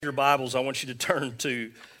Your Bibles, I want you to turn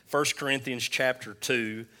to 1 Corinthians chapter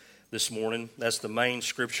 2 this morning. That's the main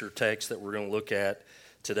scripture text that we're going to look at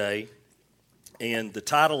today. And the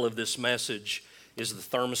title of this message is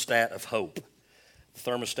the Thermostat of Hope. The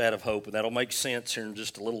Thermostat of Hope, and that'll make sense here in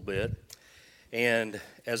just a little bit. And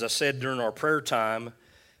as I said during our prayer time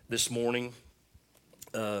this morning,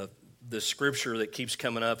 the scripture that keeps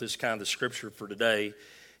coming up, this is kind of the scripture for today,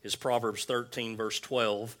 is Proverbs 13, verse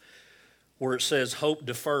 12, where it says, hope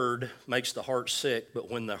deferred makes the heart sick, but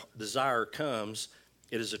when the desire comes,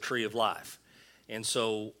 it is a tree of life. And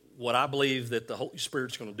so what I believe that the Holy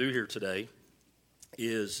Spirit's going to do here today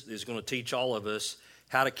is going to teach all of us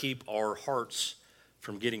how to keep our hearts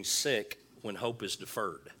from getting sick when hope is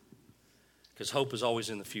deferred. Because hope is always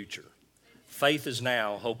in the future. Faith is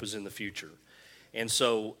now, hope is in the future. And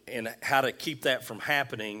how to keep that from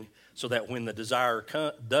happening so that when the desire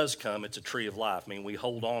does come, it's a tree of life. I mean, we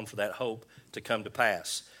hold on for that hope to come to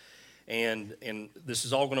pass. And this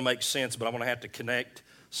is all going to make sense, but I'm going to have to connect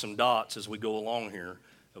some dots as we go along here,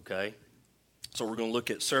 okay? So we're going to look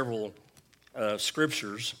at several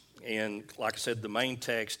scriptures, and like I said, the main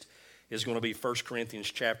text is going to be 1 Corinthians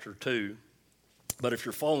chapter 2. But if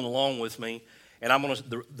you're following along with me, and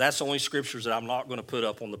that's the only scriptures that I'm not going to put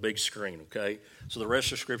up on the big screen, okay? So the rest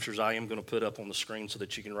of the scriptures I am going to put up on the screen so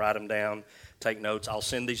that you can write them down, take notes. I'll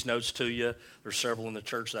send these notes to you. There's several in the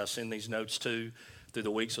church that I send these notes to through the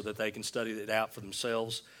week so that they can study it out for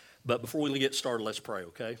themselves. But before we get started, let's pray,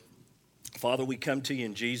 okay? Father, we come to you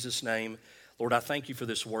in Jesus' name. Lord, I thank you for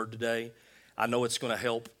this word today. I know it's going to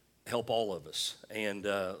help all of us and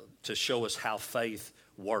to show us how faith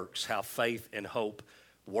works, how faith and hope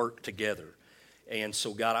work together. And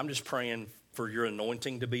so, God, I'm just praying for your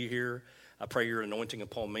anointing to be here. I pray your anointing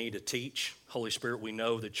upon me to teach. Holy Spirit, we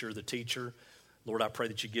know that you're the teacher. Lord, I pray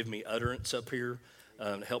that you give me utterance up here.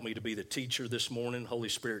 Help me to be the teacher this morning. Holy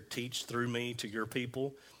Spirit, teach through me to your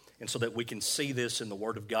people, and so that we can see this in the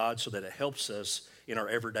Word of God so that it helps us in our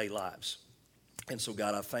everyday lives. And so,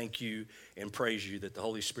 God, I thank you and praise you that the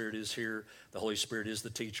Holy Spirit is here. The Holy Spirit is the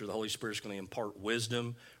teacher. The Holy Spirit is going to impart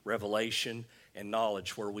wisdom, revelation, and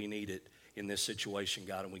knowledge where we need it in this situation,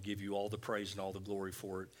 God, and we give you all the praise and all the glory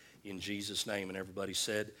for it in Jesus' name. And everybody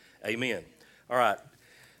said, amen. All right,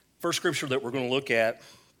 first scripture that we're going to look at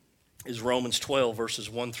is Romans 12, verses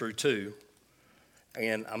 1 through 2.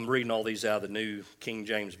 And I'm reading all these out of the New King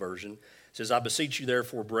James Version. It says, I beseech you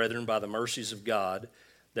therefore, brethren, by the mercies of God,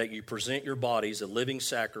 that you present your bodies a living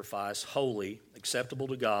sacrifice, holy, acceptable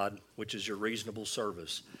to God, which is your reasonable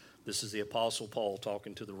service. This is the Apostle Paul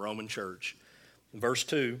talking to the Roman church. In verse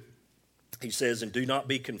 2, he says, and do not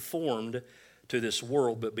be conformed to this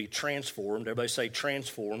world, but be transformed. Everybody say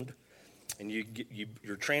transformed. And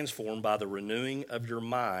you're transformed by the renewing of your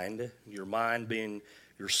mind being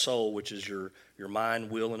your soul, which is your mind,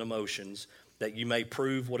 will, and emotions, that you may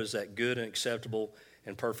prove what is that good and acceptable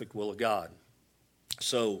and perfect will of God.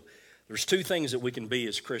 So there's two things that we can be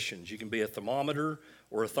as Christians. You can be a thermometer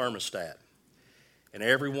or a thermostat. And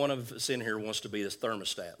every one of us in here wants to be this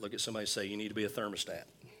thermostat. Look at somebody and say, you need to be a thermostat.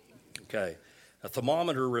 Okay. A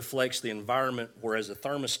thermometer reflects the environment, whereas a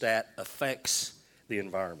thermostat affects the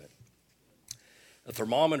environment. A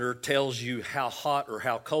thermometer tells you how hot or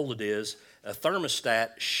how cold it is. A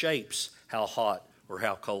thermostat shapes how hot or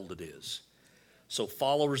how cold it is. So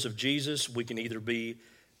followers of Jesus, we can either be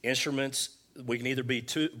instruments, we can either be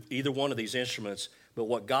either one of these instruments, but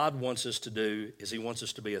what God wants us to do is he wants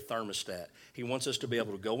us to be a thermostat. He wants us to be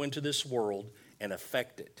able to go into this world and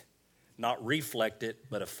affect it. Not reflect it,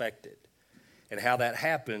 but affect it. And how that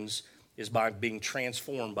happens is by being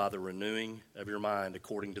transformed by the renewing of your mind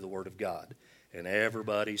according to the Word of God. And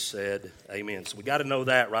everybody said amen. So we got to know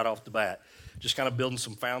that right off the bat. Just kind of building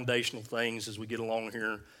some foundational things as we get along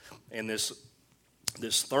here. And this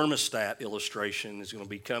thermostat illustration is going to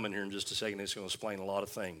be coming here in just a second. It's going to explain a lot of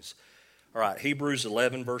things. All right, Hebrews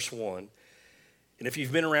 11, verse 1. And if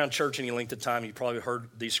you've been around church any length of time, you've probably heard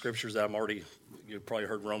these scriptures that you've probably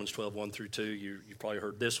heard Romans 12, 1 through 2. You've probably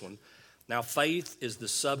heard this one. Now, faith is the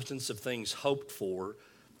substance of things hoped for,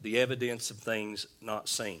 the evidence of things not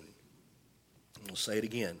seen. We'll say it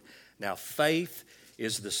again. Now, faith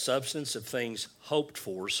is the substance of things hoped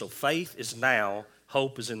for. So faith is now,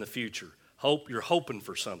 hope is in the future. Hope, you're hoping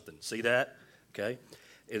for something. See that? Okay.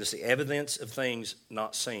 It is the evidence of things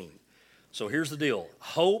not seen. So here's the deal.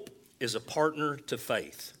 Hope is a partner to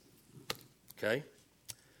faith. Okay?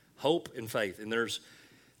 Hope and faith. And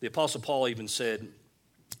the Apostle Paul even said,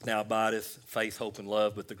 now abideth faith, hope, and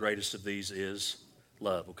love, but the greatest of these is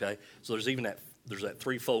love. Okay? So there's that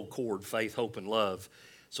threefold cord, faith, hope, and love.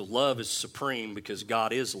 So love is supreme because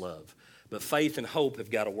God is love. But faith and hope have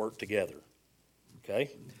got to work together.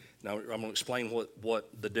 Okay? Now, I'm going to explain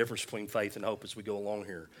what the difference between faith and hope as we go along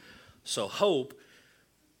here. So hope,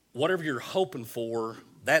 whatever you're hoping for,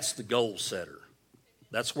 that's the goal setter.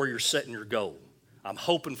 That's where you're setting your goal. I'm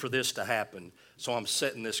hoping for this to happen, so I'm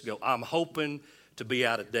setting this goal. I'm hoping to be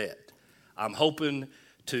out of debt. I'm hoping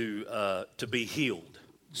to be healed.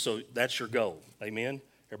 So that's your goal. Amen?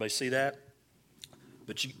 Everybody see that?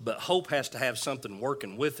 But hope has to have something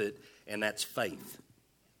working with it, and that's faith.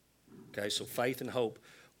 Okay, so faith and hope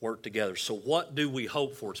work together. So what do we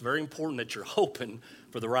hope for? It's very important that you're hoping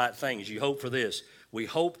for the right things. You hope for this. We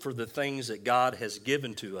hope for the things that God has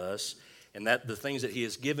given to us, and that the things that he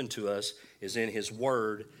has given to us is in his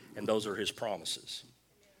word, and those are his promises.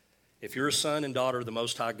 If you're a son and daughter of the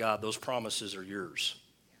Most High God, those promises are yours.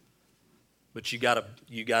 But you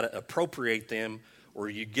gotta appropriate them, or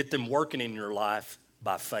you get them working in your life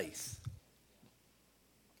by faith.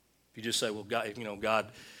 If you just say, well, God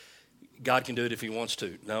can do it if he wants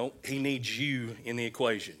to. No, he needs you in the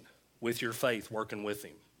equation with your faith working with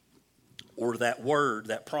him. Or that word,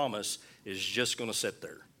 that promise, is just going to sit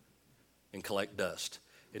there and collect dust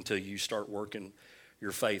until you start working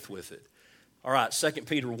your faith with it. All right, 2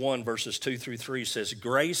 Peter 1, verses 2 through 3 says,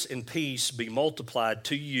 grace and peace be multiplied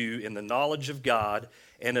to you in the knowledge of God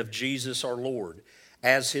and of Jesus our Lord,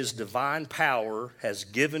 as his divine power has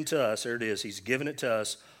given to us, there it is, he's given it to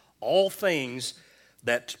us, all things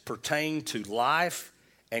that pertain to life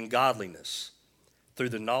and godliness, through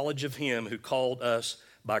the knowledge of him who called us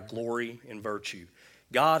by glory and virtue.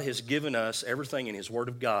 God has given us everything in his Word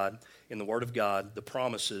of God, in the Word of God, the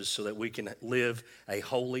promises, so that we can live a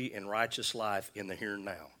holy and righteous life in the here and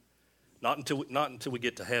now. Not until we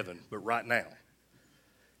get to heaven, but right now.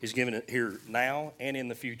 He's given it here now and in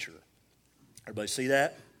the future. Everybody see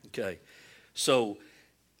that? Okay. So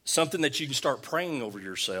something that you can start praying over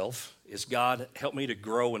yourself is, God, help me to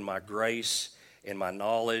grow in my grace and my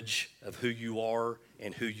knowledge of who you are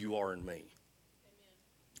and who you are in me. Amen.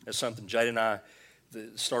 That's something Jade and I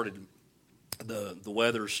started. The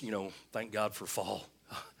weather's, thank God for fall.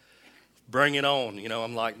 Bring it on.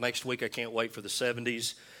 I'm like, next week I can't wait for the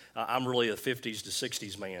 70s. I'm really a 50s to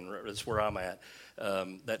 60s man. That's where I'm at.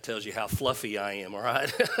 That tells you how fluffy I am, all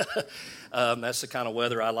right? That's the kind of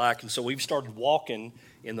weather I like. And so we've started walking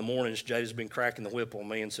in the mornings. Jade has been cracking the whip on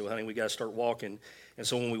me, and so, honey, we got to start walking. And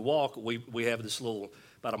so when we walk, we have this little,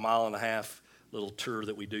 about a mile and a half little tour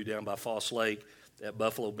that we do down by Foss Lake at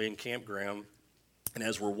Buffalo Bend Campground. And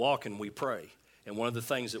as we're walking, we pray. And one of the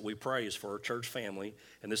things that we pray is for our church family,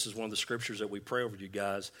 and this is one of the scriptures that we pray over you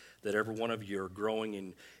guys, that every one of you are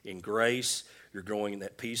growing in grace, you're growing in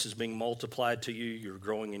that peace is being multiplied to you, you're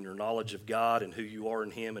growing in your knowledge of God and who you are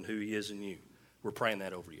in him and who he is in you. We're praying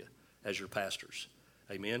that over you as your pastors.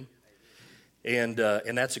 Amen? And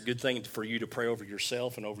that's a good thing for you to pray over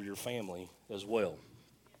yourself and over your family as well.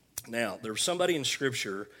 Now, there's somebody in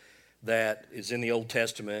Scripture that is in the Old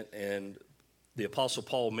Testament, and the Apostle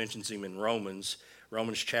Paul mentions him in Romans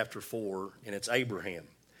chapter 4, and it's Abraham.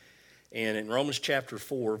 And in Romans chapter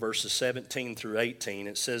 4, verses 17 through 18,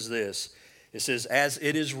 it says this. It says, as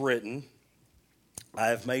it is written, I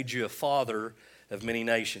have made you a father of many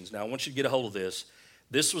nations. Now, I want you to get a hold of this.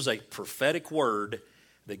 This was a prophetic word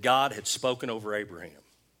that God had spoken over Abraham,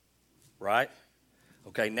 right?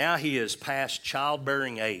 Okay, now he is past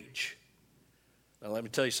childbearing age. Now, let me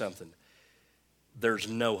tell you something. There's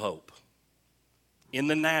no hope. In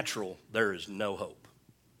the natural, there is no hope.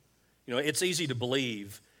 It's easy to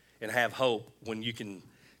believe and have hope when you can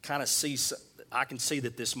kind of see, I can see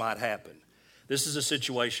that this might happen. This is a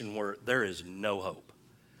situation where there is no hope.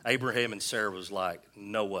 Abraham and Sarah was like,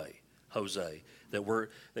 no way, Jose,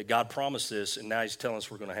 that God promised this, and now he's telling us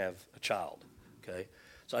we're going to have a child, okay?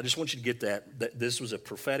 So I just want you to get that this was a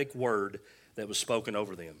prophetic word that was spoken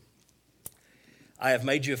over them. I have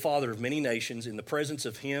made you a father of many nations in the presence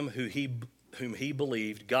of him whom he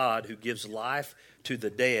believed, God, who gives life to the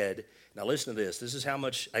dead. Now listen to this. This is how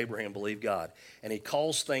much Abraham believed God. And he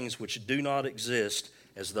calls things which do not exist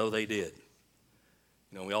as though they did.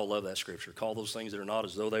 We all love that scripture. Call those things that are not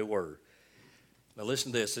as though they were. Now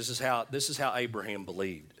listen to this. This is how Abraham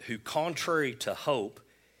believed. Who contrary to hope,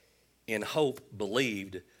 in hope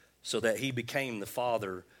believed, so that he became the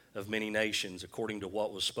father of many nations, according to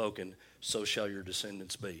what was spoken, so shall your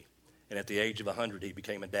descendants be. And at the age of 100, he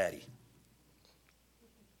became a daddy.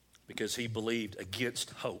 Because he believed against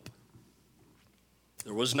hope.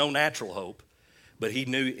 There was no natural hope, but he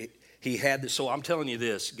knew he had this. So I'm telling you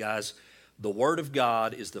this, guys, the Word of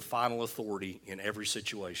God is the final authority in every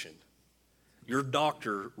situation. Your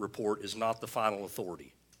doctor report is not the final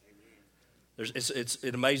authority.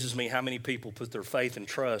 It amazes me how many people put their faith and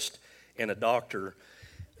trust in a doctor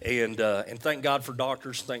And thank God for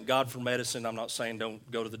doctors, thank God for medicine. I'm not saying don't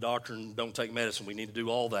go to the doctor and don't take medicine. We need to do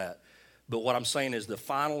all that. But what I'm saying is the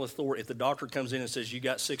final authority, if the doctor comes in and says you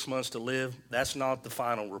got 6 months to live, that's not the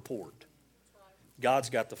final report. God's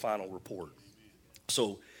got the final report.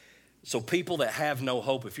 So people that have no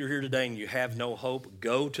hope, if you're here today and you have no hope,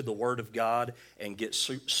 go to the Word of God and get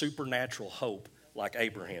supernatural hope like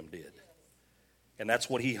Abraham did. And that's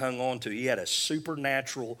what he hung on to. He had a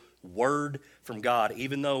supernatural word from God,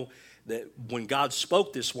 even though that when God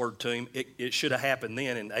spoke this word to him, it should have happened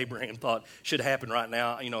then, and Abraham thought should have happened right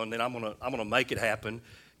now, and then I'm gonna make it happen.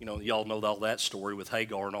 Y'all know all that story with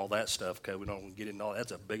Hagar and all that stuff. Okay, we don't get into all that.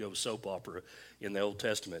 That's a big old soap opera in the Old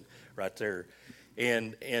Testament right there.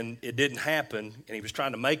 And it didn't happen, and he was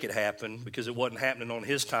trying to make it happen because it wasn't happening on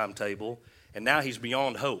his timetable, and now he's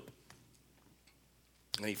beyond hope.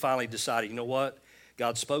 And he finally decided, you know what?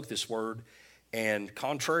 God spoke this word, and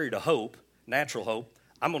contrary to hope, natural hope,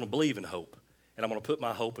 I'm going to believe in hope, and I'm going to put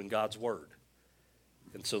my hope in God's word.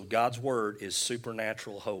 And so God's word is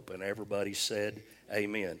supernatural hope, and everybody said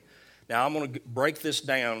amen. Now I'm going to break this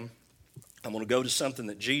down. I'm going to go to something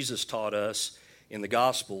that Jesus taught us in the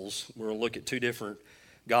Gospels. We're going to look at two different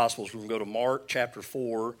Gospels. We're going to go to Mark chapter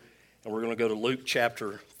 4, and we're going to go to Luke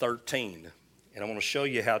chapter 13. And I want to show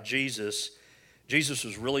you how Jesus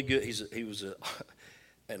was really good. He was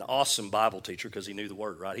an awesome Bible teacher because he knew the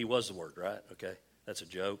word, right? He was the word, right? Okay. That's a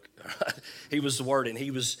joke. He was the word, and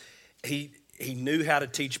he knew how to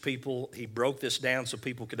teach people. He broke this down so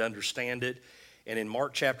people could understand it. And in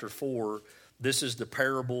Mark chapter 4, this is the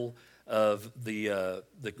parable of the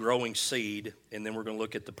growing seed, and then we're going to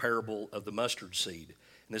look at the parable of the mustard seed.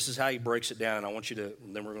 And this is how he breaks it down. And I want you to.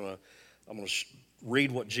 And then I'm going to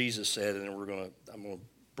read what Jesus said, and then I'm going to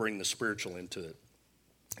bring the spiritual into it.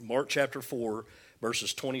 In Mark chapter 4,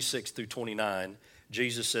 verses 26 through 29,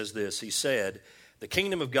 Jesus says this. He said, "The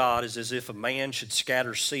kingdom of God is as if a man should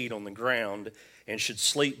scatter seed on the ground and should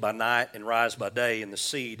sleep by night and rise by day, and the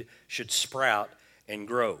seed should sprout and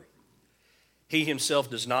grow. He himself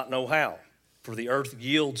does not know how, for the earth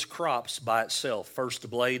yields crops by itself, first the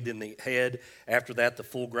blade, then the head, after that the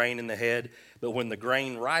full grain in the head. But when the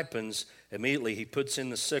grain ripens, immediately he puts in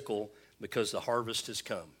the sickle because the harvest has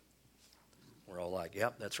come." We're all like,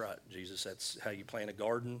 yep, that's right, Jesus. That's how you plant a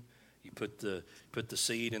garden. You put the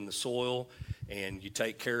seed in the soil, and you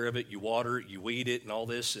take care of it. You water it, you weed it, and all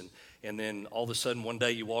this, and then all of a sudden one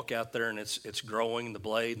day you walk out there and it's growing, the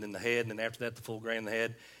blade, and then the head, and then after that the full grain in the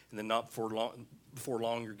head, and then not before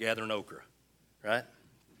long you're gathering okra, right?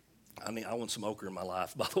 I want some okra in my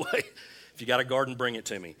life, by the way. If you got a garden, bring it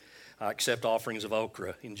to me. I accept offerings of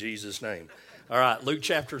okra in Jesus' name. All right, Luke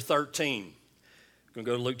chapter 13. We're going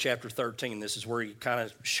to go to Luke chapter 13. This is where he kind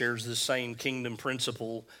of shares this same kingdom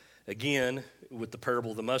principle again with the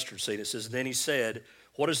parable of the mustard seed. It says, "Then he said,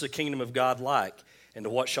 'What is the kingdom of God like, and to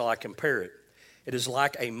what shall I compare it? It is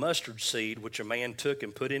like a mustard seed which a man took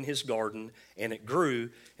and put in his garden, and it grew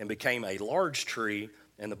and became a large tree,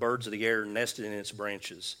 and the birds of the air nested in its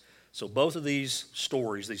branches.'" So both of these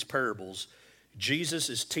stories, these parables, Jesus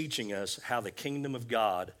is teaching us how the kingdom of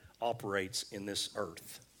God operates in this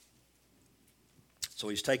earth. So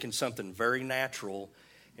he's taking something very natural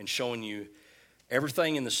and showing you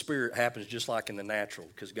everything in the spirit happens just like in the natural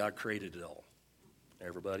because God created it all.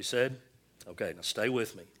 Everybody said? Okay, now stay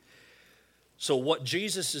with me. So what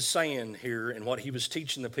Jesus is saying here and what he was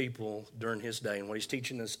teaching the people during his day and what he's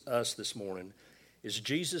teaching us this morning is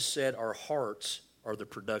Jesus said our hearts are the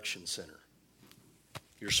production center.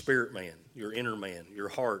 Your spirit man, your inner man, your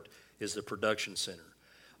heart is the production center.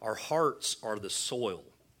 Our hearts are the soil.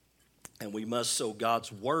 And we must sow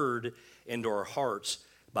God's word into our hearts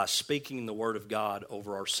by speaking the word of God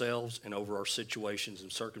over ourselves and over our situations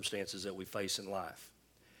and circumstances that we face in life.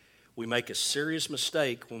 We make a serious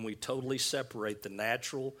mistake when we totally separate the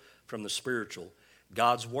natural from the spiritual.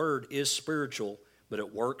 God's word is spiritual, but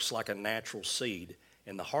it works like a natural seed.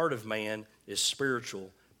 And the heart of man is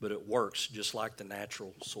spiritual, but it works just like the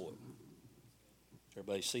natural soil.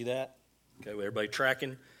 Everybody see that? Okay, everybody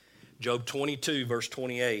tracking? Job 22, verse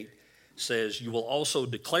 28 says, "You will also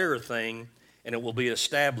declare a thing, and it will be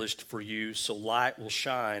established for you, so light will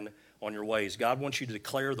shine on your ways." God wants you to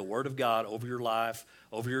declare the word of God over your life,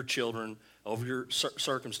 over your children, over your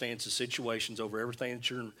circumstances, situations, over everything that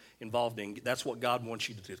you're involved in. That's what God wants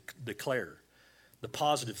you to declare, the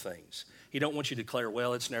positive things. He don't want you to declare,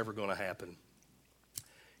 well, it's never going to happen.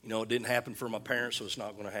 It didn't happen for my parents, so it's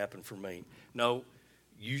not going to happen for me. No,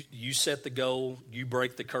 you set the goal, you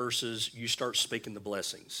break the curses, you start speaking the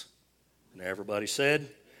blessings. And everybody said,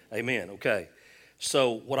 amen. Okay.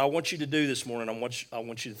 So what I want you to do this morning, I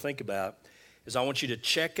want you to think about, is I want you to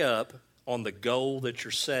check up on the goal that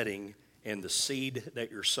you're setting and the seed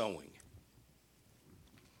that you're sowing.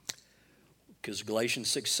 Because Galatians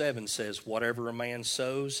 6:7 says, whatever a man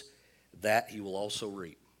sows, that he will also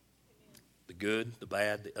reap. The good, the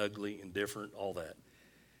bad, the ugly, indifferent, all that.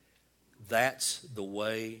 That's the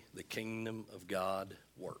way the kingdom of God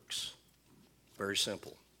works. Very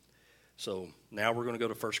simple. So now we're going to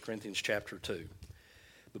go to 1 Corinthians chapter 2.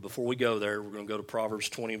 But before we go there, we're going to go to Proverbs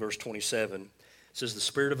 20, verse 27. It says, the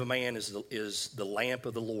spirit of a man is the lamp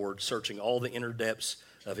of the Lord, searching all the inner depths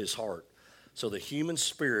of his heart. So the human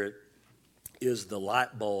spirit is the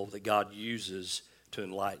light bulb that God uses to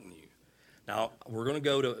enlighten you. Now, we're going to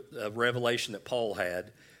go to a revelation that Paul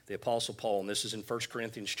had, the Apostle Paul, and this is in 1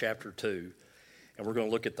 Corinthians chapter 2. And we're going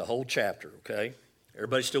to look at the whole chapter, okay?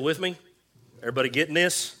 Everybody still with me? Everybody getting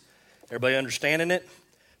this? Everybody understanding it?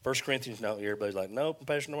 1 Corinthians, no, everybody's like, nope,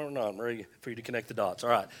 Pastor, no, we're not. I'm ready for you to connect the dots. All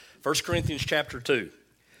right, 1 Corinthians chapter 2.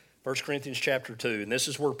 1 Corinthians chapter 2, and this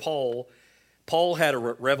is where Paul had a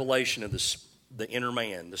revelation of the inner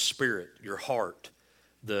man, the spirit, your heart.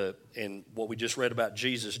 And what we just read about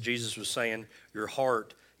Jesus was saying your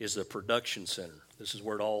heart is the production center. This is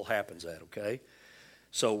where it all happens at, okay?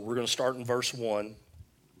 So we're going to start in verse 1,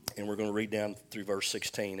 and we're going to read down through verse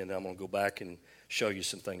 16, and I'm going to go back and show you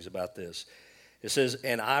some things about this. It says,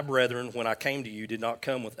 and I, brethren, when I came to you, did not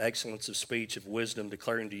come with excellence of speech, of wisdom,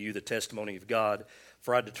 declaring to you the testimony of God,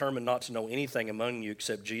 for I determined not to know anything among you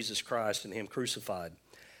except Jesus Christ and him crucified.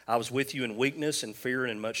 I was with you in weakness and fear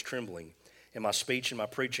and in much trembling. And my speech and my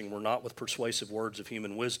preaching were not with persuasive words of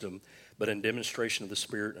human wisdom, but in demonstration of the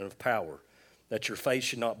Spirit and of power, that your faith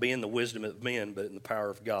should not be in the wisdom of men, but in the power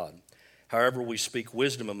of God. However, we speak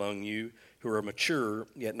wisdom among you who are mature,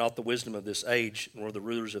 yet not the wisdom of this age, nor the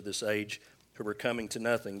rulers of this age, who are coming to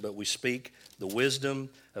nothing, but we speak the wisdom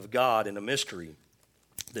of God in a mystery,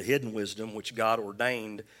 the hidden wisdom which God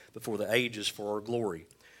ordained before the ages for our glory,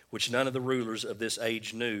 which none of the rulers of this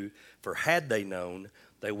age knew, for had they known,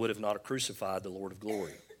 they would have not crucified the Lord of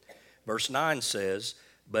glory. Verse 9 says,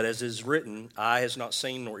 but as is written, eye has not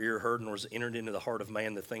seen, nor ear heard, nor has entered into the heart of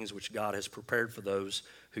man the things which God has prepared for those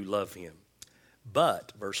who love him.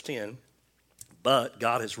 But, verse 10, but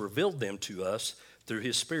God has revealed them to us through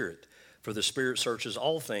his Spirit. For the Spirit searches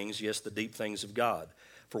all things, yes, the deep things of God.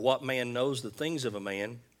 For what man knows the things of a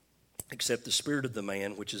man, except the spirit of the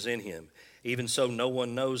man which is in him? Even so, no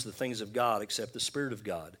one knows the things of God except the Spirit of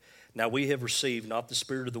God. Now we have received not the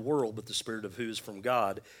spirit of the world, but the Spirit of who is from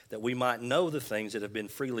God, that we might know the things that have been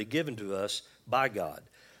freely given to us by God.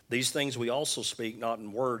 These things we also speak, not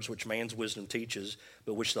in words which man's wisdom teaches,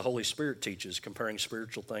 but which the Holy Spirit teaches, comparing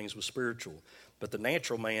spiritual things with spiritual. But the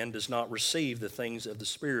natural man does not receive the things of the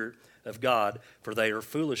Spirit of God, for they are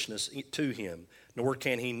foolishness to him, nor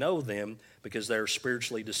can he know them, because they are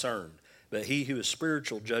spiritually discerned. But he who is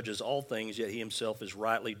spiritual judges all things, yet he himself is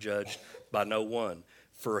rightly judged by no one.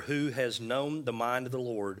 For who has known the mind of the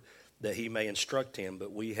Lord, that he may instruct him?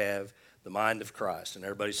 But we have the mind of Christ. And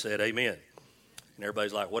everybody said amen. And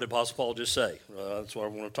everybody's like, what did Apostle Paul just say? Well, that's what I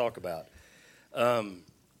want to talk about. The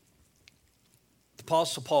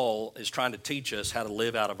Apostle Paul is trying to teach us how to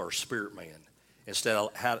live out of our spirit man instead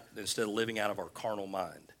of living out of our carnal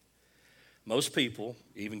mind. Most people,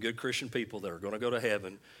 even good Christian people that are going to go to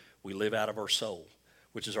heaven, we live out of our soul,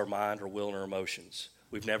 which is our mind, our will, and our emotions.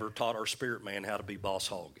 We've never taught our spirit man how to be boss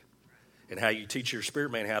hog. And how you teach your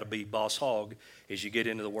spirit man how to be boss hog is you get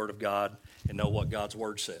into the Word of God and know what God's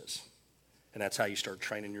Word says. And that's how you start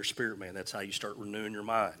training your spirit man. That's how you start renewing your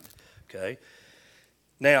mind. Okay?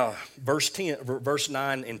 Now, verse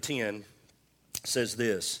 9 and 10 says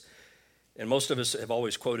this. And most of us have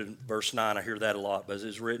always quoted verse 9. I hear that a lot. But as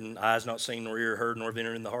it's written, eye has not seen, nor ear heard, nor have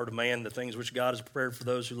entered in the heart of man the things which God has prepared for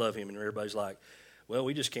those who love him. And everybody's like, well,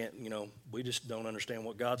 we just can't, we just don't understand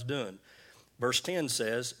what God's doing. Verse 10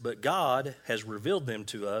 says, but God has revealed them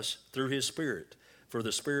to us through his Spirit. For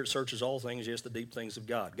the Spirit searches all things, yes, the deep things of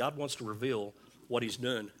God. God wants to reveal what he's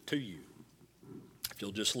done to you. If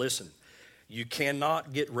you'll just listen. You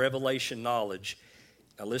cannot get revelation knowledge.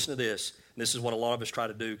 Now listen to this. And this is what a lot of us try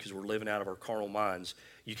to do because we're living out of our carnal minds.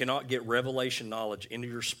 You cannot get revelation knowledge into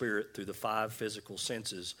your spirit through the 5 physical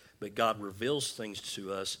senses, but God reveals things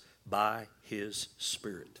to us by his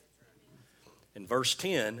Spirit. In verse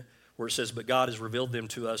 10, where it says, but God has revealed them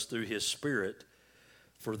to us through his Spirit,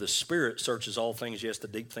 for the Spirit searches all things, yes, the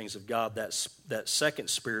deep things of God. That second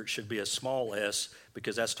spirit should be a small s,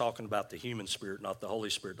 because that's talking about the human spirit, not the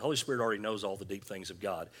Holy Spirit. The Holy Spirit already knows all the deep things of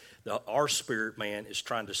God. Our spirit man is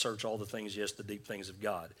trying to search all the things, yes, the deep things of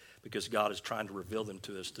God, because God is trying to reveal them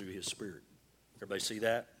to us through his Spirit. Everybody see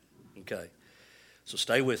that? Okay. So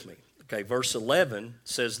stay with me. Okay, verse 11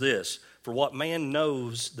 says this, For what man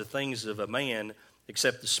knows the things of a man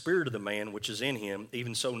except the spirit of the man which is in him,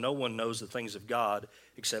 even so no one knows the things of God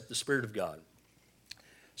except the Spirit of God.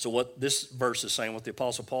 So what this verse is saying, what the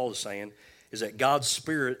Apostle Paul is saying, is that God's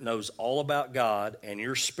Spirit knows all about God, and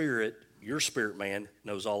your spirit man,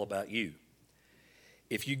 knows all about you.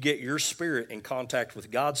 If you get your spirit in contact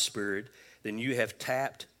with God's Spirit, then you have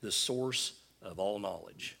tapped the source of all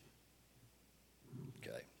knowledge.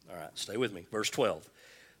 Okay, all right, stay with me. Verse 12.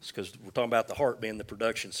 Because we're talking about the heart being the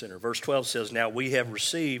production center. Verse 12 says, now we have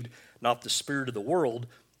received not the spirit of the world,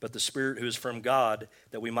 but the Spirit who is from God,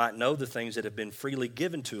 that we might know the things that have been freely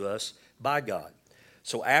given to us by God.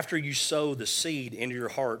 So after you sow the seed into your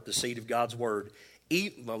heart, the seed of God's word,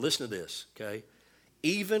 now listen to this, okay?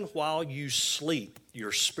 Even while you sleep,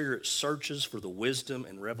 your spirit searches for the wisdom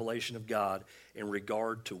and revelation of God in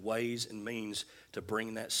regard to ways and means to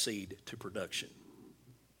bring that seed to production.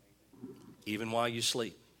 Even while you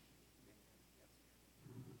sleep.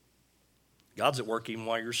 God's at work even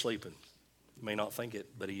while you're sleeping. You may not think it,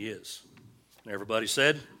 but he is. And everybody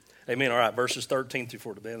said, amen. All right, verses 13 through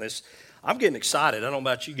 14. Man, I'm getting excited. I don't know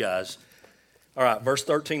about you guys. All right, verse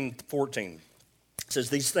 13, 14. It says,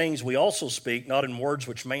 these things we also speak, not in words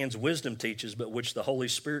which man's wisdom teaches, but which the Holy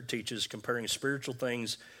Spirit teaches, comparing spiritual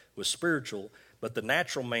things with spiritual. But the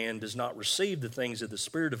natural man does not receive the things of the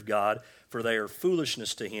Spirit of God, for they are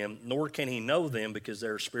foolishness to him, nor can he know them because they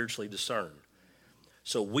are spiritually discerned.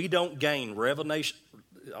 So we don't gain revelation.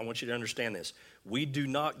 I want you to understand this. We do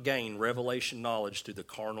not gain revelation knowledge through the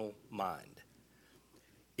carnal mind.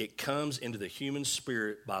 It comes into the human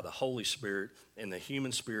spirit by the Holy Spirit, and the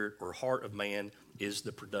human spirit or heart of man is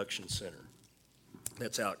the production center.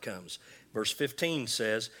 That's how it comes. Verse 15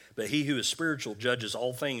 says, but he who is spiritual judges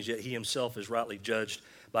all things, yet he himself is rightly judged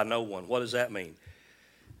by no one. What does that mean?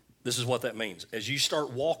 This is what that means. As you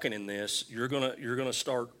start walking in this, you're gonna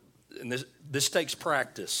start. And this takes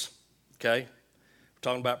practice, okay? We're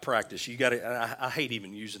talking about practice. You got to. I hate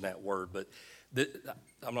even using that word, but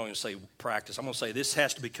I'm not going to say practice. I'm going to say this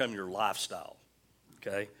has to become your lifestyle,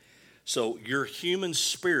 okay? So your human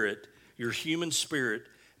spirit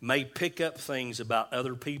may pick up things about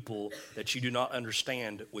other people that you do not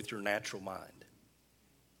understand with your natural mind,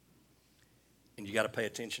 and you got to pay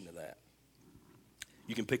attention to that.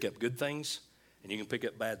 You can pick up good things, and you can pick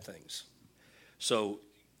up bad things. So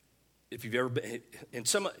if you've ever been, and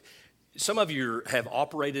some of you have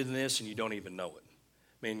operated in this and you don't even know it.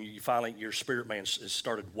 I mean, you finally, your spirit man has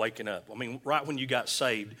started waking up. I mean, right when you got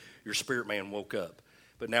saved, your spirit man woke up.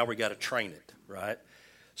 But now we got to train it, right?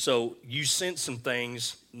 So you sense some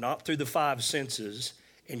things, not through the five senses,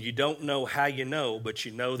 and you don't know how you know, but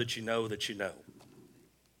you know that you know that you know.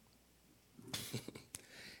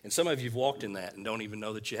 And some of you have walked in that and don't even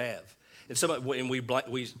know that you have. And some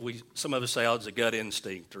of us say, oh, it's a gut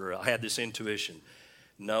instinct, or I had this intuition.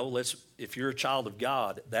 No, if you're a child of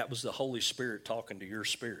God, that was the Holy Spirit talking to your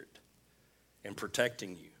spirit and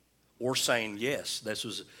protecting you, or saying, yes, this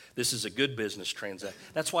is a good business transaction.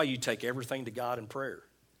 That's why you take everything to God in prayer,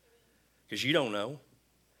 because you don't know.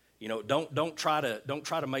 You know, don't try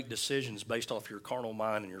to make decisions based off your carnal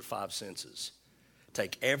mind and your five senses.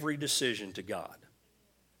 Take every decision to God,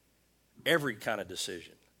 every kind of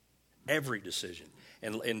decision. Every decision,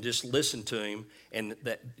 and just listen to him. And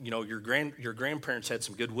that, you know, your grandparents had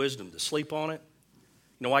some good wisdom to sleep on it.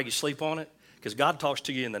 You know why you sleep on it? Because God talks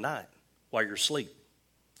to you in the night while you're asleep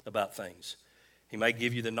about things. He may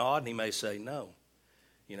give you the nod, and he may say no.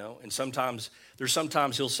 You know, and sometimes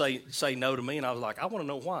he'll say no to me, and I was like, I want to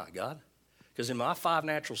know why, God, because in my five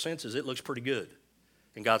natural senses it looks pretty good,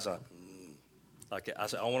 and God's like I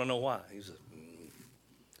said, I want to know why. He's like,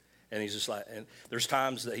 and he's just like, and there's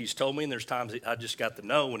times that he's told me, and there's times that I just got the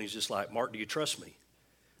no, and he's just like, Mark, do you trust me?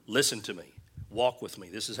 Listen to me. Walk with me.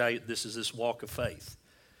 This is this walk of faith.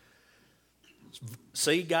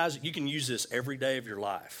 See, guys, you can use this every day of your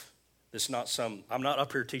life. I'm not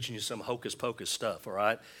up here teaching you some hocus pocus stuff, all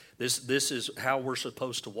right? This is how we're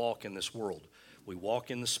supposed to walk in this world. We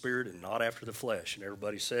walk in the Spirit and not after the flesh. And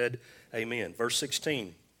everybody said, amen. Verse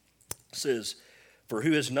 16 says, for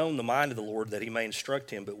who has known the mind of the Lord that he may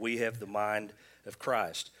instruct him, but we have the mind of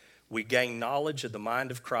Christ. We gain knowledge of the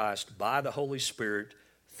mind of Christ by the Holy Spirit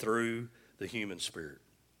through the human spirit.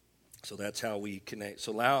 So that's how we connect.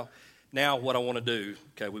 So now what I want to do,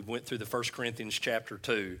 okay, we went through the 1 Corinthians chapter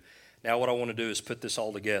 2. Now what I want to do is put this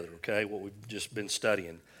all together, okay, what we've just been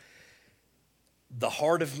studying. The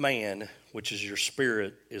heart of man, which is your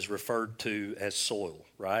spirit, is referred to as soil,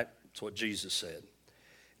 right? That's what Jesus said.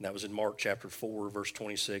 And that was in Mark chapter 4, verse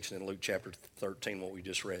 26, and in Luke chapter 13, what we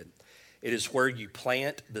just read. It is where you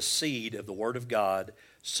plant the seed of the Word of God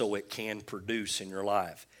so it can produce in your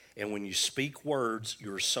life. And when you speak words,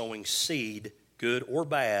 you're sowing seed, good or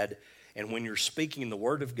bad. And when you're speaking the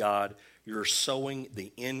word of God, you're sowing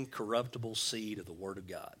the incorruptible seed of the word of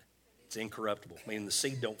God. It's incorruptible, meaning the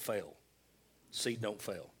seed don't fail. Seed don't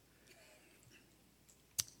fail.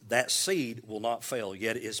 That seed will not fail,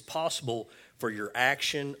 yet it is possible for your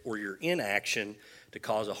action or your inaction to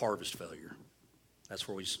cause a harvest failure. That's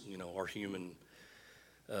where our human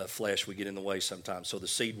flesh, we get in the way sometimes. So the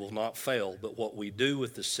seed will not fail, but what we do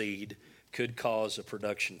with the seed could cause a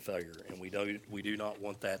production failure, and we do not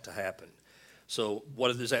want that to happen. So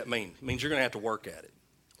what does that mean? It means you're going to have to work at it.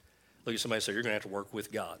 Look at somebody and say, you're going to have to work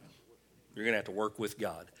with God. You're going to have to work with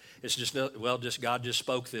God. It's just God just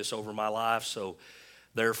spoke this over my life, so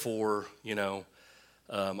therefore,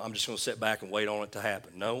 I'm just going to sit back and wait on it to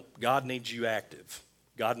happen. No, God needs you active.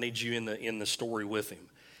 God needs you in the story with him.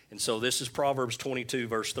 And so this is Proverbs 22,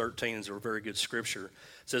 verse 13. It's a very good scripture.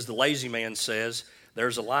 It says, the lazy man says,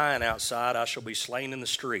 there's a lion outside, I shall be slain in the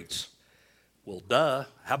streets. Well, duh.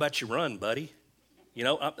 How about you run, buddy?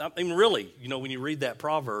 I mean, really, when you read that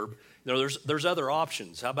proverb, there's other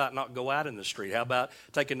options. How about not go out in the street? How about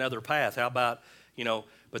take another path? How about,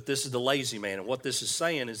 but this is the lazy man. And what this is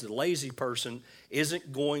saying is the lazy person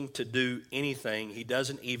isn't going to do anything. He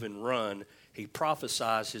doesn't even run. He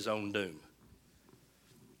prophesies his own doom.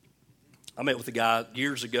 I met with a guy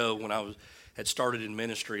years ago when I had started in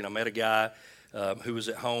ministry, and I met a guy who was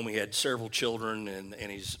at home. He had several children, and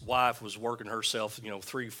his wife was working herself,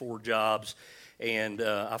 3-4 jobs. And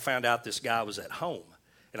I found out this guy was at home.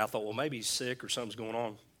 And I thought, well, maybe he's sick or something's going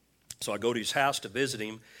on. So I go to his house to visit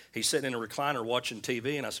him. He's sitting in a recliner watching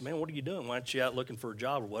TV. And I said, man, what are you doing? Why aren't you out looking for a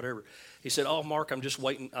job or whatever? He said, oh, Mark, I'm just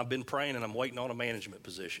waiting. I've been praying, and I'm waiting on a management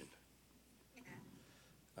position.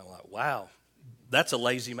 I'm like, wow, that's a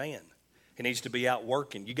lazy man. He needs to be out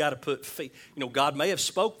working. You got to put feet. God may have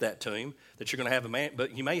spoke that to him that you're going to have a man,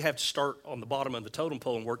 but you may have to start on the bottom of the totem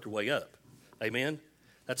pole and work your way up. Amen?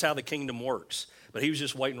 That's how the kingdom works. But he was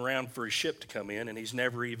just waiting around for his ship to come in, and he's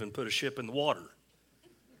never even put a ship in the water.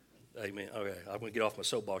 Amen. Okay, I'm going to get off my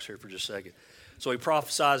soapbox here for just a second. So he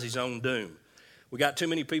prophesies his own doom. We got too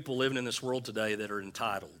many people living in this world today that are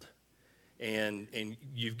entitled. And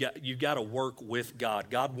you've got to work with God.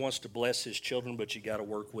 God wants to bless his children, but you got to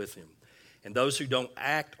work with him. And those who don't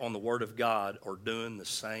act on the word of God are doing the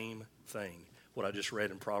same thing. What I just read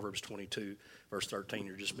in Proverbs 22, verse 13,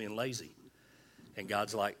 you're just being lazy. And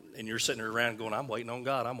God's like, and you're sitting around going, I'm waiting on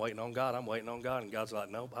God, I'm waiting on God, I'm waiting on God. And God's like,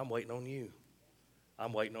 no, I'm waiting on you.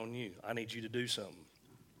 I'm waiting on you. I need you to do something.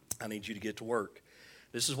 I need you to get to work.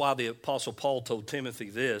 This is why the Apostle Paul told Timothy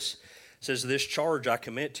this. It says, this charge I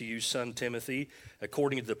commit to you, son Timothy,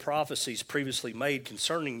 according to the prophecies previously made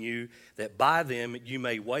concerning you, that by them you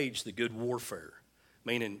may wage the good warfare.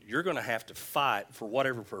 Meaning you're going to have to fight for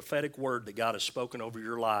whatever prophetic word that God has spoken over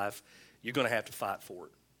your life. You're going to have to fight for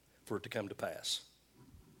it to come to pass.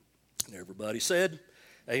 And everybody said,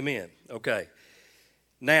 amen. Okay.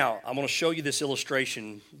 Now, I'm going to show you this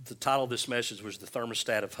illustration. The title of this message was The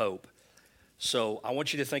Thermostat of Hope. So I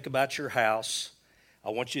want you to think about your house.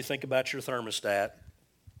 I want you to think about your thermostat.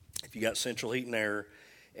 If you got central heat and air,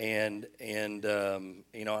 and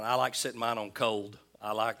I like setting mine on cold.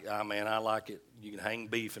 I like it. You can hang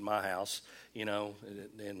beef in my house,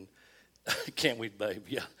 and can't we, babe?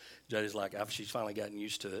 Yeah. Jody's like, she's finally gotten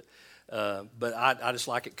used to it. But I just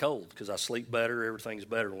like it cold because I sleep better. Everything's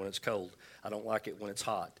better when it's cold. I don't like it when it's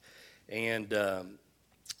hot. And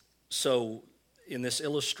so in this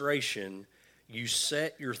illustration, you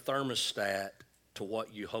set your thermostat to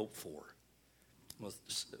what you hope for. Well,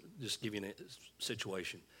 just give you a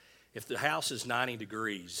situation. If the house is 90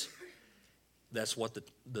 degrees, that's what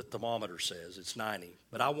the thermometer says. It's 90.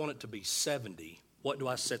 But I want it to be 70. What do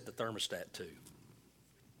I set the thermostat to?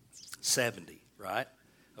 70, right?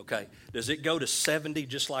 Okay. Does it go to 70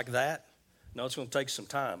 just like that? No, it's going to take some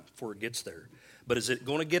time before it gets there. But is it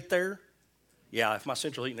going to get there? Yeah, if my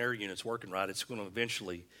central heat and air unit's working right, it's going to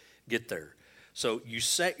eventually get there. So you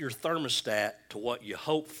set your thermostat to what you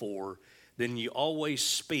hope for, then you always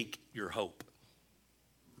speak your hope.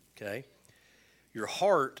 Okay? Your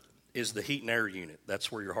heart is the heat and air unit. That's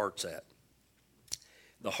where your heart's at.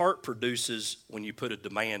 The heart produces when you put a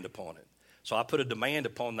demand upon it. So I put a demand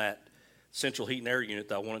upon that central heat and air unit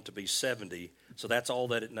that I want it to be 70, so that's all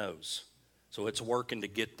that it knows. So it's working to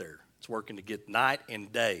get there. It's working to get night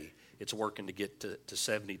and day. It's working to get to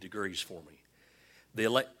 70 degrees for me.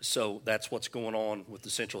 So that's what's going on with the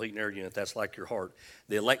central heat and air unit. That's like your heart.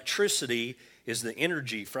 The electricity is the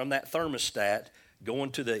energy from that thermostat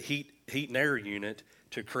going to the heat and air unit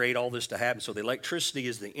to create all this to happen. So the electricity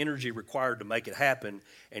is the energy required to make it happen,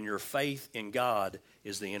 and your faith in God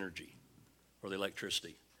is the energy or the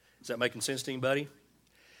electricity. Is that making sense to anybody?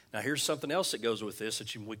 Now, here's something else that goes with this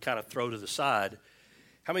that we kind of throw to the side.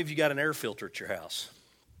 How many of you got an air filter at your house?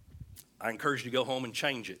 I encourage you to go home and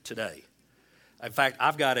change it today. In fact,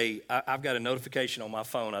 I've got a notification on my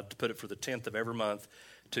phone. I have to put it for the 10th of every month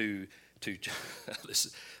to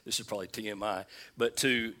this is probably TMI, but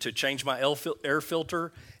to change my air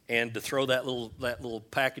filter and to throw that little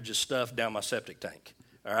package of stuff down my septic tank.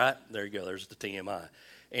 All right, there you go. There's the TMI,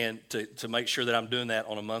 and to make sure that I'm doing that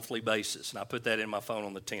on a monthly basis. And I put that in my phone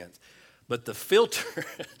on the 10th. But the filter,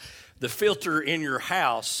 the filter in your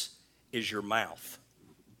house is your mouth,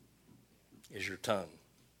 is your tongue,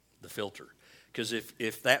 the filter. Because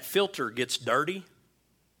if that filter gets dirty,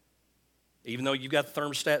 even though you've got the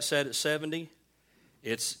thermostat set at 70,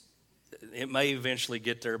 it may eventually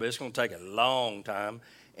get there, but it's going to take a long time,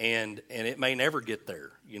 and it may never get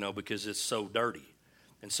there, because it's so dirty.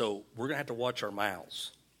 And so we're going to have to watch our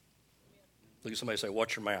mouths. Look at somebody say,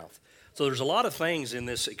 watch your mouth. So there's a lot of things in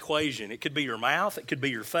this equation. It could be your mouth. It could be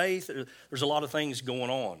your faith. There's a lot of things going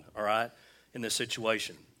on, all right, in this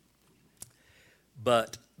situation.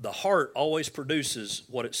 But the heart always produces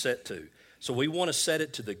what it's set to. So we want to set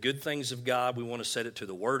it to the good things of God. We want to set it to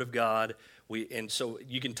the Word of God. And so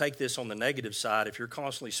you can take this on the negative side. If you're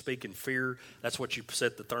constantly speaking fear, that's what you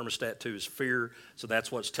set the thermostat to, is fear. So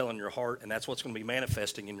that's what's telling your heart, and that's what's going to be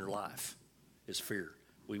manifesting in your life, is fear.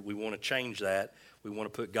 We want to change that. We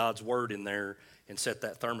want to put God's Word in there and set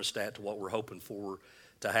that thermostat to what we're hoping for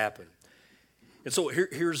to happen. And so I'm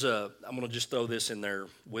going to just throw this in there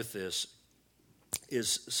with this.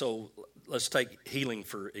 So let's take healing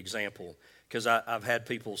for example, because I've had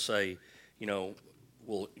people say,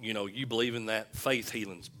 well, you believe in that faith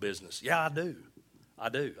healing business. Yeah, I do.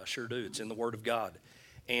 I sure do. It's in the Word of God.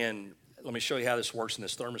 And let me show you how this works in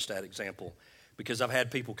this thermostat example, because I've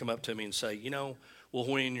had people come up to me and say, well,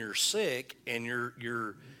 when you're sick and you're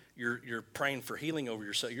praying for healing over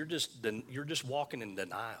yourself, you're just walking in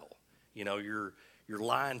denial. You're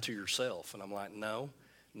lying to yourself. And I'm like, no.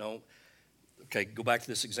 Okay, go back to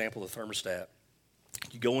this example of the thermostat.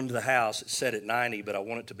 You go into the house, it's set at 90, but I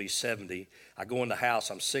want it to be 70. I go in the house,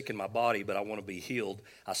 I'm sick in my body, but I want to be healed.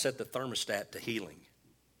 I set the thermostat to healing,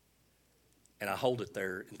 and I hold it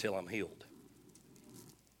there until I'm healed.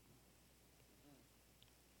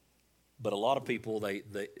 But a lot of people, they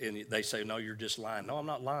say, no, you're just lying. No, I'm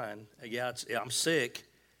not lying. Yeah, I'm sick,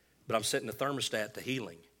 but I'm setting the thermostat to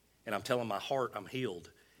healing, and I'm telling my heart I'm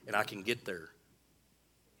healed, and I can get there.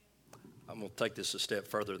 I'm going to take this a step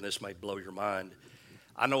further, and this may blow your mind.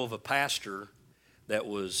 I know of a pastor that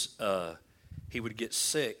was, he would get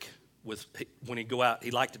sick when he'd go out.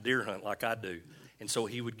 He liked to deer hunt like I do. And so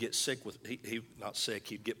he would get sick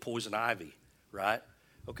he'd get poison ivy, right?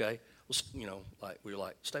 Okay. Well, we were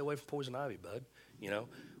like, stay away from poison ivy, bud.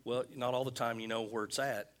 Well, not all the time you know where it's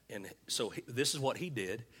at. And so this is what he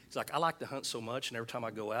did. He's like, I like to hunt so much, and every time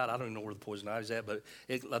I go out, I don't even know where the poison ivy's at, but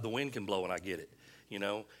the wind can blow and I get it,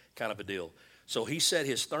 kind of a deal. So he set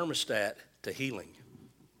his thermostat to healing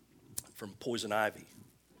from poison ivy.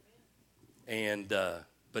 And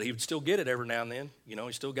but he would still get it every now and then. He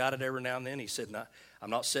still got it every now and then. He said, I'm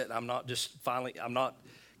not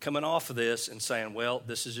coming off of this and saying, well,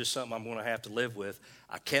 this is just something I'm going to have to live with.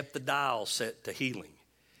 I kept the dial set to healing.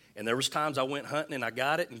 And there was times I went hunting and I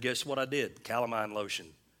got it, and guess what I did? Calamine lotion.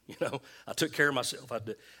 I took care of myself.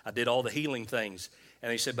 I did all the healing things.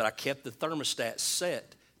 And he said, but I kept the thermostat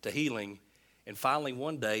set to healing. And finally,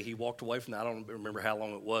 one day, he walked away from that. I don't remember how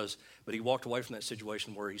long it was, but he walked away from that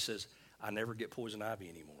situation where he says, I never get poison ivy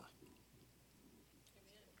anymore. Amen.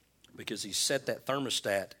 Because he set that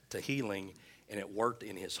thermostat to healing, and it worked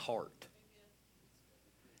in his heart.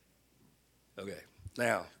 Okay,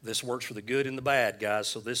 now, this works for the good and the bad, guys.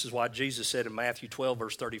 So this is why Jesus said in Matthew 12,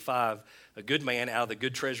 verse 35, a good man out of the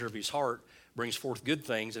good treasure of his heart brings forth good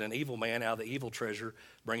things, and an evil man out of the evil treasure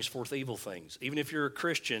brings forth evil things. Even if you're a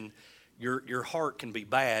Christian, your heart can be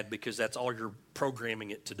bad because that's all you're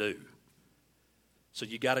programming it to do. So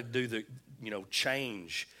you got to do the,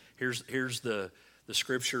 change. Here's the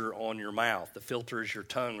scripture on your mouth. The filter is your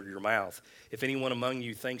tongue or your mouth. If anyone among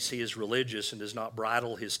you thinks he is religious and does not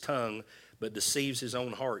bridle his tongue, but deceives his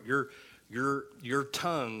own heart, your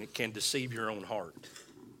tongue can deceive your own heart.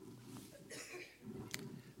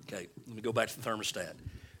 Okay, let me go back to the thermostat.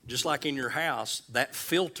 Just like in your house, that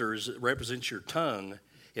filter represents your tongue.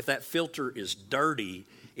 If that filter is dirty,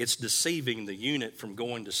 it's deceiving the unit from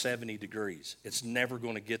going to 70 degrees. It's never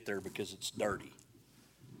going to get there because it's dirty.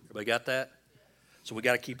 Everybody got that? So we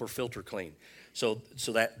got to keep our filter clean. So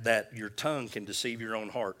that your tongue can deceive your own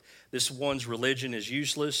heart. This one's religion is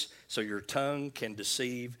useless, so your tongue can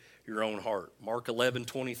deceive your own heart. Mark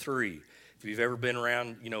 11:23. If you've ever been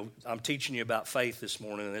around, I'm teaching you about faith this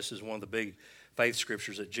morning, and this is one of the big faith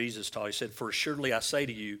scriptures that Jesus taught. He said, "For assuredly I say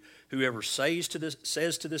to you, whoever says to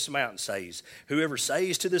this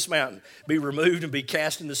mountain, be removed and be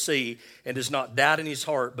cast in the sea, and does not doubt in his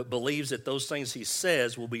heart, but believes that those things he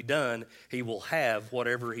says will be done, he will have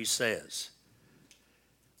whatever he says."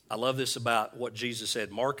 I love this about what Jesus said.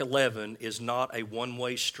 Mark 11 is not a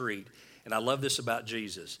one-way street. And I love this about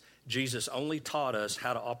Jesus. Jesus only taught us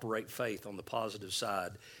how to operate faith on the positive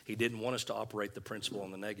side. He didn't want us to operate the principle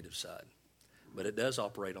on the negative side. But it does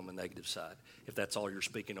operate on the negative side if that's all you're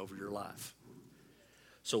speaking over your life.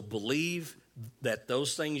 So believe that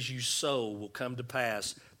those things you sow will come to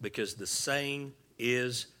pass, because the saying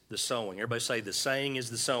is the sowing. Everybody say, the saying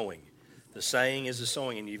is the sowing. The saying is the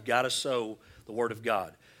sowing, and you've got to sow the Word of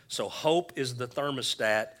God. So hope is the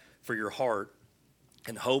thermostat for your heart,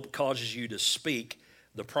 and hope causes you to speak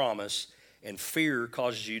the promise, and fear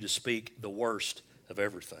causes you to speak the worst of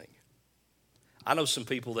everything. I know some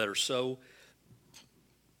people that are so...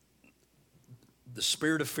 The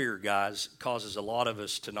spirit of fear, guys, causes a lot of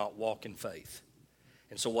us to not walk in faith.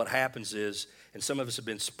 And so what happens is, and some of us have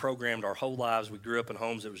been programmed our whole lives. We grew up in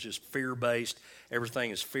homes that was just fear-based.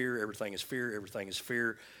 Everything is fear, everything is fear, everything is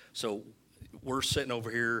fear. So we're sitting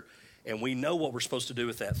over here, and we know what we're supposed to do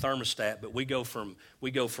with that thermostat, but we go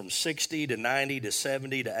from 60 to 90 to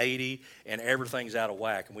 70 to 80, and everything's out of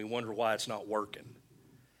whack, and we wonder why it's not working.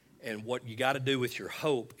 And what you got to do with your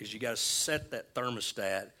hope is you got to set that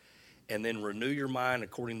thermostat and then renew your mind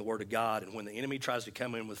according to the Word of God. And when the enemy tries to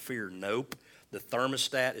come in with fear, nope, the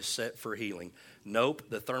thermostat is set for healing. Nope,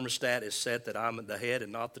 the thermostat is set that I'm the head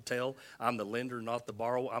and not the tail. I'm the lender, not the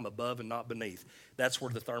borrower. I'm above and not beneath. That's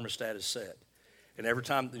where the thermostat is set. And every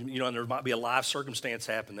time, and there might be a life circumstance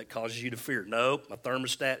happen that causes you to fear. Nope, my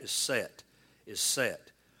thermostat is set.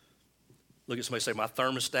 Look at somebody say, my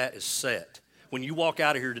thermostat is set. When you walk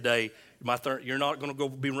out of here today, you're not going to go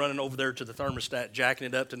be running over there to the thermostat, jacking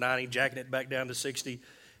it up to 90, jacking it back down to 60,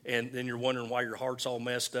 and then you're wondering why your heart's all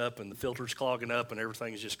messed up and the filter's clogging up and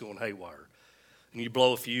everything's just going haywire. And you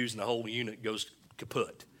blow a fuse and the whole unit goes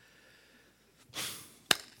kaput.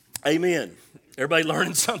 Amen. Everybody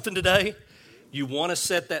learning something today? You want to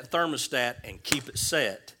set that thermostat and keep it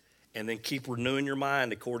set, and then keep renewing your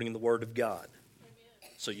mind according to the Word of God.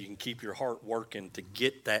 So you can keep your heart working to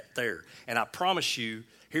get that there. And I promise you,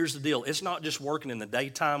 here's the deal. It's not just working in the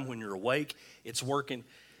daytime when you're awake. It's working,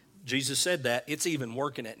 Jesus said that, it's even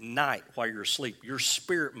working at night while you're asleep. Your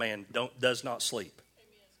spirit man does not sleep.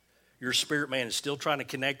 Your spirit man is still trying to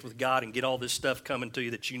connect with God and get all this stuff coming to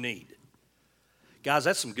you that you need. Guys,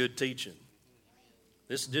 that's some good teaching.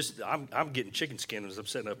 I'm getting chicken skin as I'm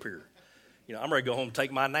sitting up here. I'm ready to go home and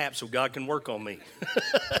take my nap so God can work on me.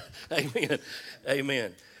 Amen.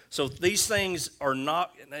 Amen. So these things are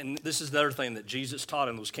not, and this is the other thing that Jesus taught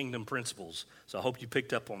in those kingdom principles. So I hope you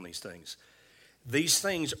picked up on these things. These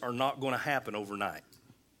things are not going to happen overnight.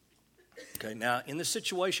 Okay, now in this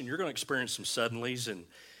situation, you're going to experience some suddenlies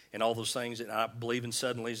and all those things. And I believe in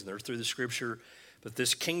suddenlies, and they're through the scripture. But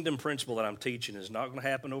this kingdom principle that I'm teaching is not going to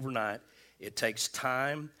happen overnight. It takes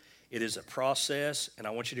time. It is a process, and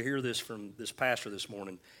I want you to hear this from this pastor this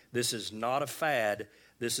morning. This is not a fad.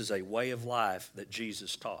 This is a way of life that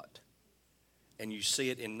Jesus taught. And you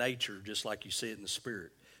see it in nature just like you see it in the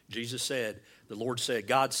Spirit. Jesus said, the Lord said,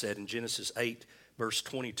 God said in Genesis 8, verse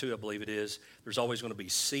 22, I believe it is, there's always going to be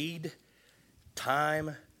seed,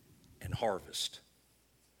 time, and harvest.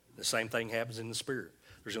 The same thing happens in the Spirit.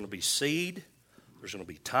 There's going to be seed, there's going to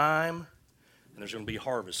be time, and there's going to be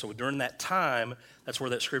harvest. So during that time, that's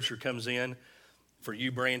where that scripture comes in. For you,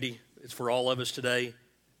 Brandy, it's for all of us today.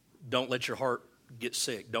 Don't let your heart get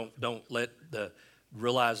sick. Don't let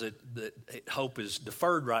realize that hope is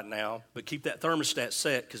deferred right now, but keep that thermostat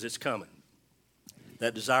set because it's coming.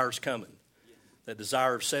 That desire is coming. That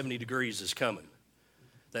desire of 70 degrees is coming.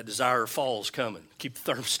 That desire of fall is coming. Keep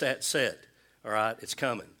the thermostat set, all right? It's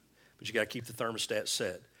coming, but you got to keep the thermostat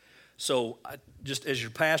set. So just as your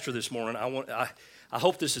pastor this morning, I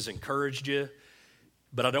hope this has encouraged you,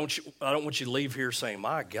 but I don't want you to leave here saying,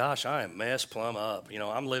 my gosh, I am messed plumb up.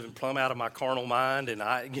 I'm living plumb out of my carnal mind, and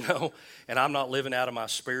and I'm not living out of my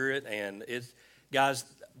spirit. And guys,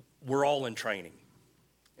 we're all in training,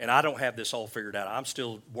 and I don't have this all figured out. I'm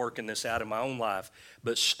still working this out in my own life.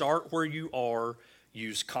 But start where you are,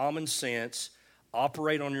 use common sense,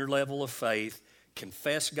 operate on your level of faith,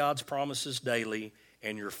 confess God's promises daily,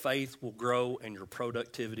 and your faith will grow and your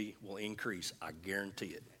productivity will increase. I guarantee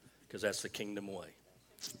it, because that's the kingdom way.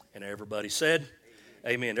 And everybody said,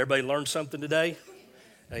 amen. Everybody learned something today?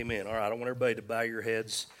 Amen. All right, I want everybody to bow your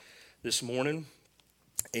heads this morning,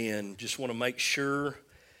 and just want to make sure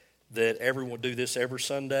that everyone do this every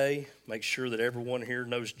Sunday. Make sure that everyone here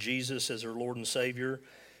knows Jesus as their Lord and Savior.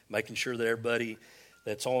 Making sure that everybody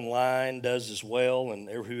that's online does as well, and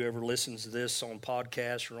whoever listens to this on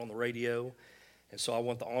podcast or on the radio. And so I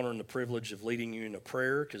want the honor and the privilege of leading you in a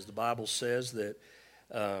prayer, because the Bible says that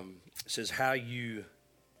how you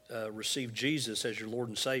receive Jesus as your Lord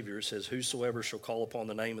and Savior. It says, whosoever shall call upon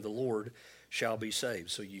the name of the Lord shall be saved.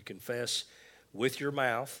 So you confess with your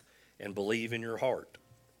mouth and believe in your heart.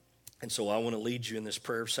 And so I want to lead you in this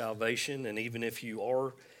prayer of salvation. And even if you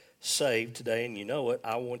are saved today and you know it,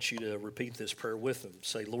 I want you to repeat this prayer with them.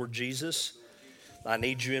 Say, Lord Jesus, I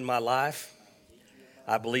need you in my life.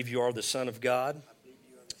 I believe you are the Son of God,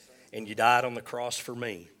 and you died on the cross for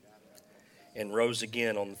me and rose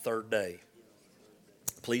again on the third day.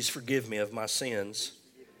 Please forgive me of my sins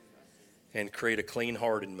and create a clean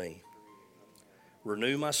heart in me.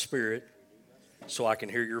 Renew my spirit so I can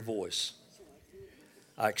hear your voice.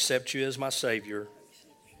 I accept you as my Savior.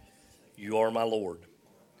 You are my Lord.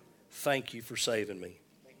 Thank you for saving me.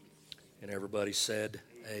 And everybody said,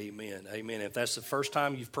 amen. Amen. If that's the first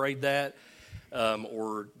time you've prayed that,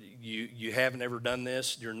 or you haven't ever done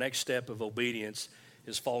this, your next step of obedience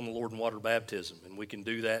is following the Lord in water baptism. And we can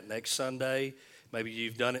do that next Sunday. Maybe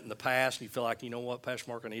you've done it in the past and you feel like, you know what, Pastor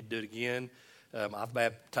Mark, I need to do it again. I've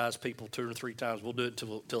baptized people 2 or 3 times. We'll do it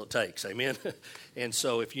till it takes. Amen. And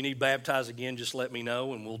so if you need baptized again, just let me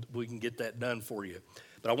know and we can get that done for you.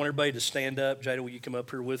 But I want everybody to stand up. Jada, will you come up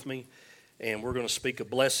here with me? And we're going to speak a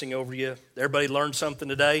blessing over you. Everybody learned something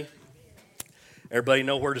today? Everybody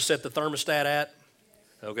know where to set the thermostat at?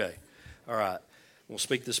 Okay. All right. We'll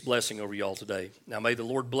speak this blessing over y'all today. Now may the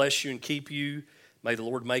Lord bless you and keep you. May the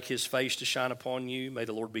Lord make his face to shine upon you. May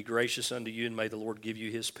the Lord be gracious unto you, and may the Lord give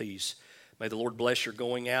you his peace. May the Lord bless your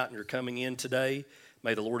going out and your coming in today.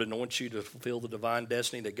 May the Lord anoint you to fulfill the divine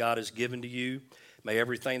destiny that God has given to you. May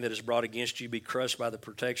everything that is brought against you be crushed by the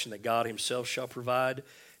protection that God himself shall provide.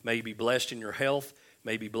 May you be blessed in your health.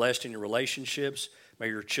 May you be blessed in your relationships. May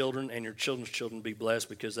your children and your children's children be blessed,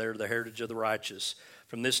 because they are the heritage of the righteous.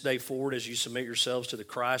 From this day forward, as you submit yourselves to the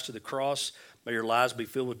Christ, to the cross, may your lives be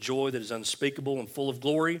filled with joy that is unspeakable and full of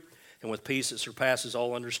glory, and with peace that surpasses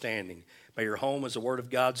all understanding. May your home, as the Word of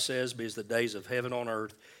God says, be as the days of heaven on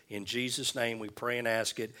earth. In Jesus' name we pray and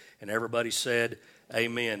ask it. And everybody said,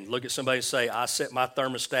 amen. Look at somebody and say, I set my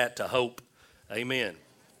thermostat to hope. Amen.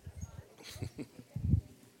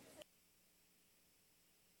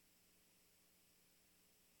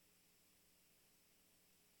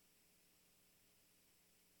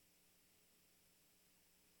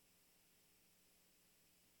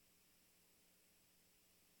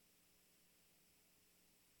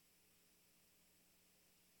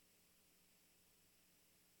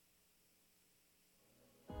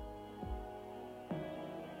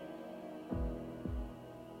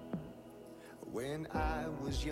 When I was young.